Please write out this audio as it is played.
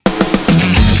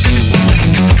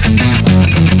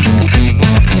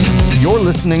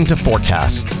listening to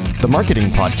Forecast, the marketing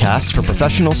podcast for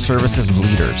professional services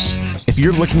leaders. If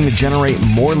you're looking to generate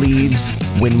more leads,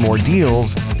 win more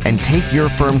deals, and take your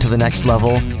firm to the next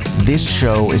level, this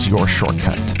show is your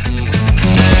shortcut.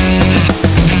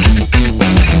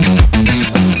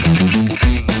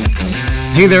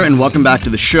 Hey there, and welcome back to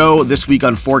the show. This week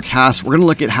on Forecast, we're going to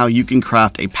look at how you can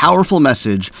craft a powerful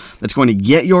message that's going to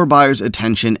get your buyers'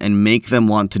 attention and make them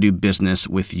want to do business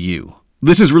with you.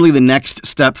 This is really the next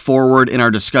step forward in our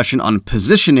discussion on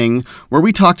positioning, where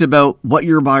we talked about what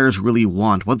your buyers really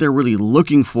want, what they're really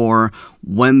looking for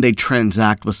when they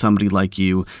transact with somebody like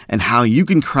you, and how you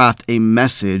can craft a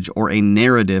message or a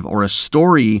narrative or a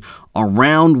story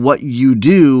around what you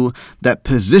do that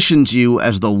positions you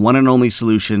as the one and only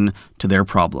solution to their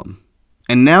problem.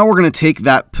 And now we're going to take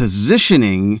that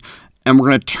positioning and we're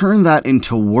going to turn that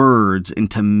into words,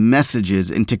 into messages,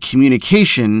 into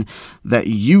communication that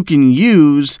you can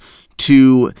use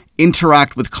to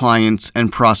interact with clients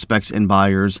and prospects and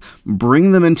buyers,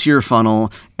 bring them into your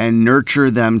funnel, and nurture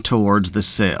them towards the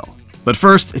sale. But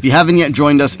first, if you haven't yet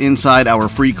joined us inside our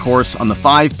free course on the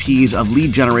 5 Ps of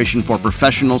lead generation for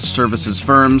professional services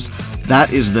firms,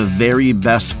 that is the very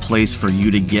best place for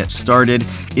you to get started.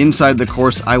 Inside the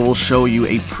course, I will show you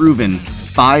a proven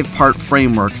 5-part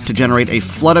framework to generate a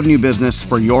flood of new business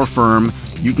for your firm.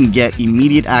 You can get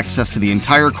immediate access to the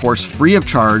entire course free of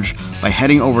charge by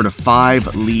heading over to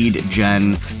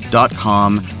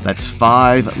 5leadgen.com. That's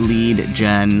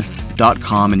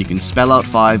 5leadgen.com, and you can spell out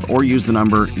 5 or use the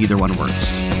number, either one works.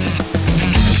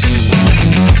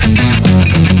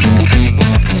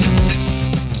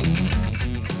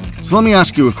 So let me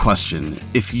ask you a question.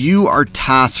 If you are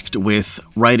tasked with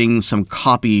writing some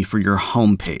copy for your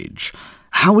homepage,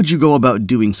 how would you go about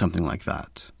doing something like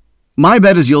that? My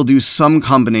bet is you'll do some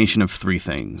combination of 3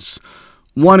 things.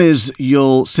 One is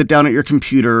you'll sit down at your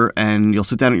computer and you'll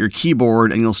sit down at your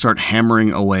keyboard and you'll start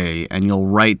hammering away and you'll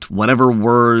write whatever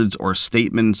words or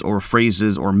statements or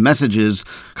phrases or messages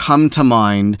come to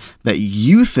mind that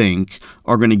you think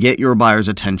are going to get your buyer's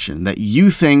attention, that you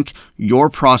think your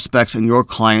prospects and your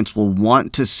clients will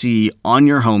want to see on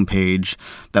your homepage,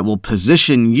 that will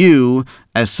position you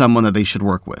as someone that they should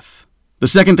work with. The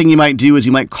second thing you might do is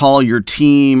you might call your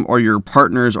team or your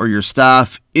partners or your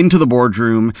staff into the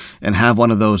boardroom and have one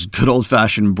of those good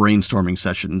old-fashioned brainstorming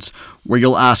sessions where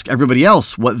you'll ask everybody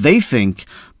else what they think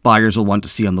buyers will want to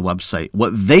see on the website,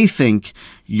 what they think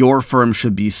your firm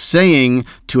should be saying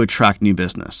to attract new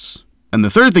business. And the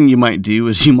third thing you might do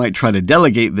is you might try to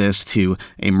delegate this to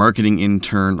a marketing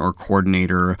intern or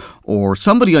coordinator or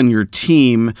somebody on your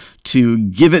team to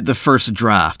give it the first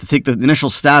draft, to take the initial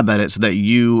stab at it so that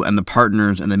you and the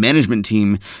partners and the management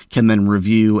team can then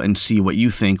review and see what you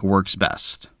think works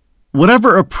best.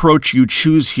 Whatever approach you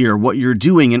choose here, what you're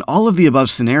doing in all of the above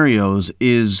scenarios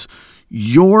is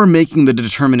you're making the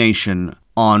determination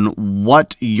on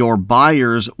what your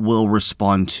buyers will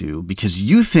respond to because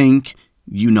you think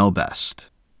you know best.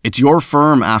 It's your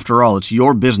firm after all. It's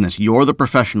your business. You're the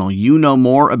professional. You know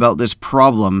more about this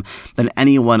problem than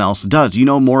anyone else does. You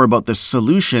know more about the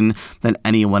solution than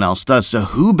anyone else does. So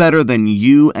who better than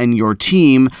you and your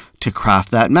team to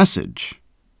craft that message?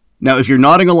 Now, if you're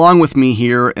nodding along with me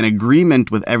here in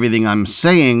agreement with everything I'm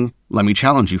saying, let me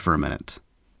challenge you for a minute.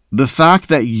 The fact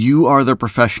that you are the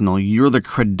professional, you're the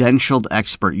credentialed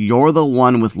expert, you're the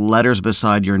one with letters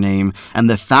beside your name, and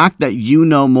the fact that you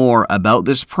know more about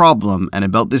this problem and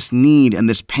about this need and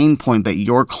this pain point that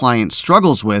your client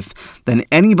struggles with than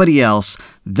anybody else,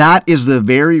 that is the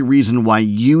very reason why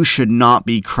you should not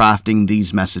be crafting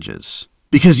these messages.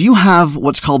 Because you have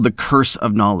what's called the curse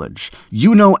of knowledge.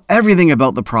 You know everything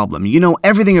about the problem. You know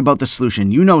everything about the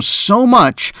solution. You know so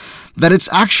much that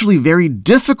it's actually very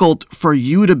difficult for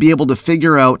you to be able to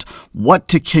figure out what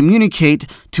to communicate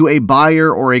to a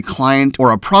buyer or a client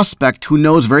or a prospect who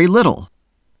knows very little.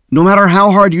 No matter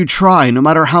how hard you try, no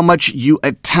matter how much you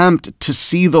attempt to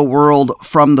see the world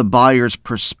from the buyer's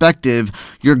perspective,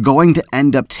 you're going to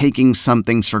end up taking some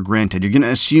things for granted. You're going to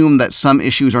assume that some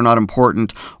issues are not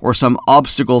important or some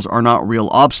obstacles are not real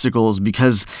obstacles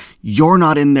because you're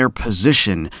not in their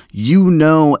position. You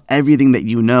know everything that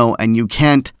you know, and you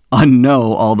can't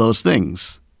unknow all those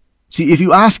things. See, if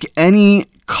you ask any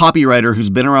copywriter who's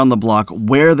been around the block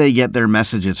where they get their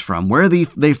messages from, where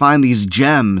they find these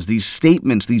gems, these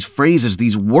statements, these phrases,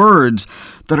 these words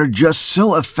that are just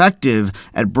so effective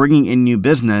at bringing in new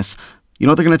business, you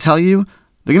know what they're going to tell you?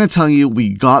 They're going to tell you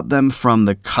we got them from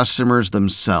the customers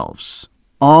themselves.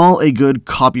 All a good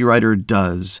copywriter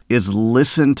does is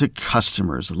listen to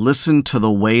customers, listen to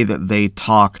the way that they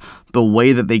talk, the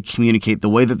way that they communicate, the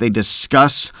way that they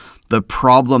discuss the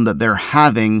problem that they're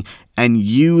having, and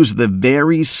use the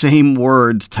very same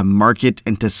words to market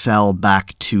and to sell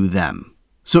back to them.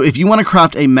 So if you want to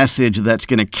craft a message that's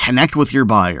going to connect with your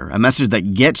buyer, a message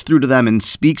that gets through to them and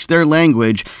speaks their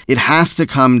language, it has to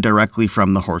come directly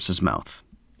from the horse's mouth.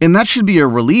 And that should be a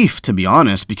relief, to be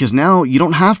honest, because now you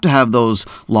don't have to have those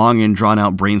long and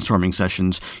drawn-out brainstorming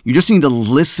sessions. You just need to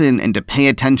listen and to pay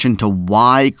attention to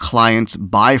why clients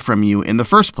buy from you in the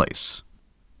first place.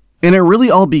 And it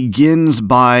really all begins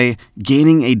by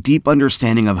gaining a deep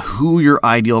understanding of who your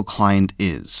ideal client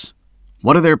is.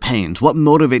 What are their pains? What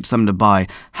motivates them to buy?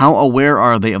 How aware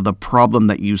are they of the problem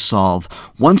that you solve?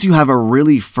 Once you have a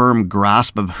really firm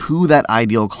grasp of who that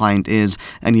ideal client is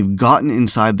and you've gotten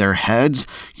inside their heads,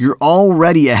 you're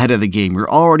already ahead of the game.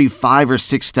 You're already 5 or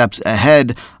 6 steps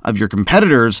ahead of your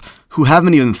competitors who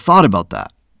haven't even thought about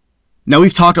that. Now,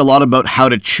 we've talked a lot about how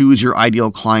to choose your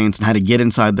ideal clients and how to get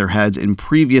inside their heads in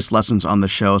previous lessons on the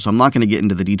show, so I'm not going to get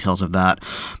into the details of that.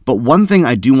 But one thing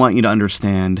I do want you to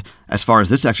understand as far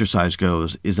as this exercise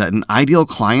goes is that an ideal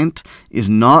client is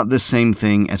not the same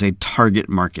thing as a target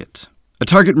market. A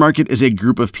target market is a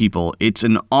group of people. It's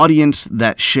an audience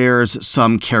that shares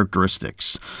some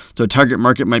characteristics. So a target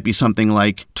market might be something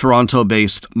like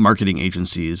Toronto-based marketing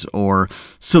agencies or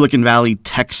Silicon Valley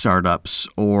tech startups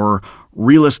or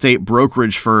real estate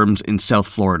brokerage firms in South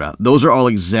Florida. Those are all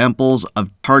examples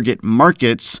of target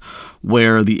markets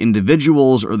where the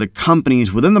individuals or the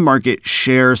companies within the market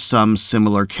share some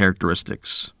similar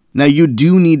characteristics. Now, you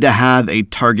do need to have a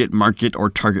target market or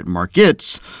target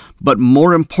markets, but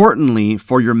more importantly,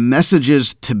 for your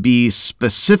messages to be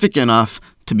specific enough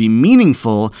to be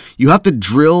meaningful, you have to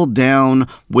drill down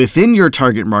within your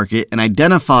target market and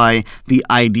identify the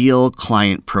ideal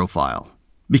client profile.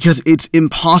 Because it's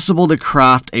impossible to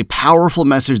craft a powerful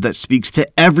message that speaks to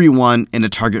everyone in a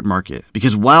target market.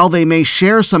 Because while they may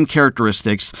share some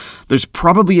characteristics, there's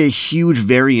probably a huge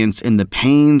variance in the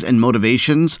pains and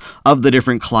motivations of the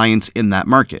different clients in that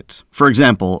market. For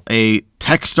example, a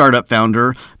tech startup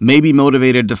founder may be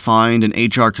motivated to find an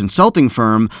HR consulting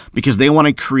firm because they want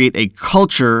to create a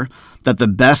culture that the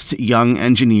best young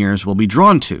engineers will be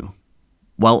drawn to.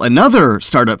 While another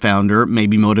startup founder may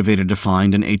be motivated to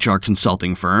find an HR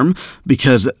consulting firm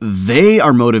because they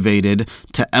are motivated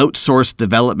to outsource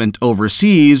development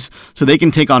overseas so they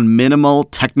can take on minimal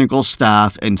technical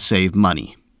staff and save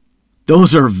money.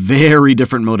 Those are very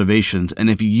different motivations, and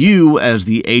if you, as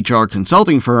the HR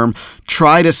consulting firm,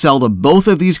 try to sell to both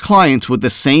of these clients with the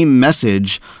same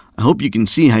message, I hope you can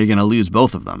see how you're going to lose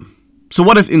both of them. So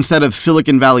what if instead of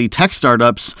Silicon Valley tech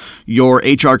startups, your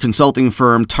HR consulting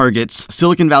firm targets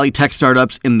Silicon Valley tech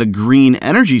startups in the green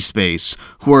energy space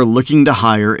who are looking to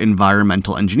hire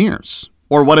environmental engineers?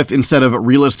 Or what if instead of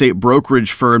real estate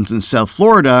brokerage firms in South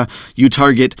Florida, you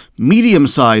target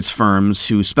medium-sized firms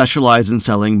who specialize in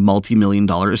selling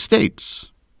multi-million-dollar estates?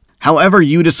 However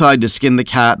you decide to skin the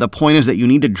cat, the point is that you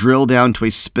need to drill down to a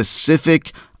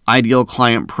specific ideal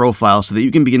client profile so that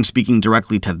you can begin speaking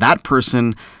directly to that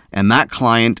person and that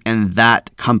client and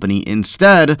that company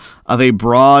instead of a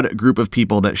broad group of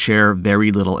people that share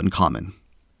very little in common.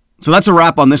 So that's a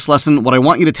wrap on this lesson. What I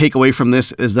want you to take away from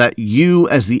this is that you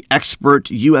as the expert,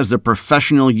 you as the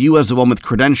professional, you as the one with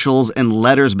credentials and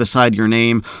letters beside your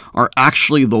name are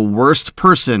actually the worst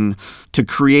person to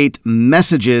create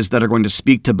messages that are going to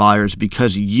speak to buyers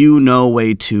because you know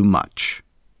way too much.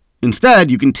 Instead,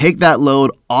 you can take that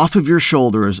load off of your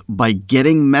shoulders by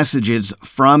getting messages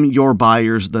from your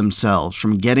buyers themselves,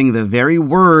 from getting the very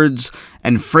words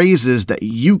and phrases that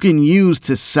you can use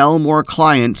to sell more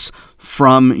clients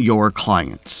from your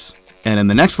clients. And in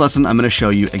the next lesson, I'm going to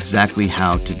show you exactly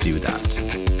how to do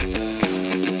that.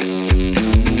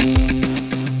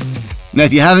 Now,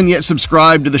 if you haven't yet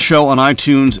subscribed to the show on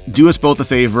iTunes, do us both a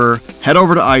favor. Head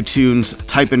over to iTunes,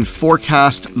 type in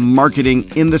Forecast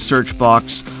Marketing in the search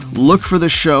box, look for the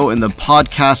show in the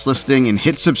podcast listing, and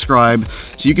hit subscribe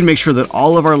so you can make sure that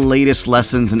all of our latest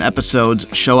lessons and episodes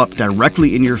show up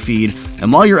directly in your feed.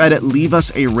 And while you're at it, leave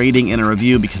us a rating and a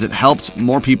review because it helps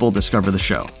more people discover the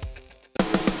show.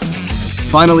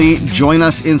 Finally, join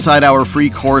us inside our free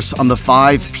course on the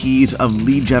 5 Ps of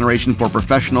lead generation for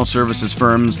professional services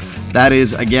firms. That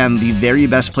is, again, the very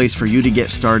best place for you to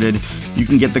get started. You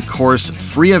can get the course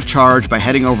free of charge by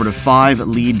heading over to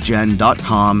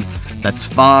 5leadgen.com. That's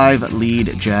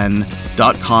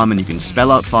 5leadgen.com, and you can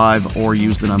spell out 5 or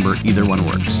use the number. Either one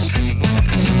works.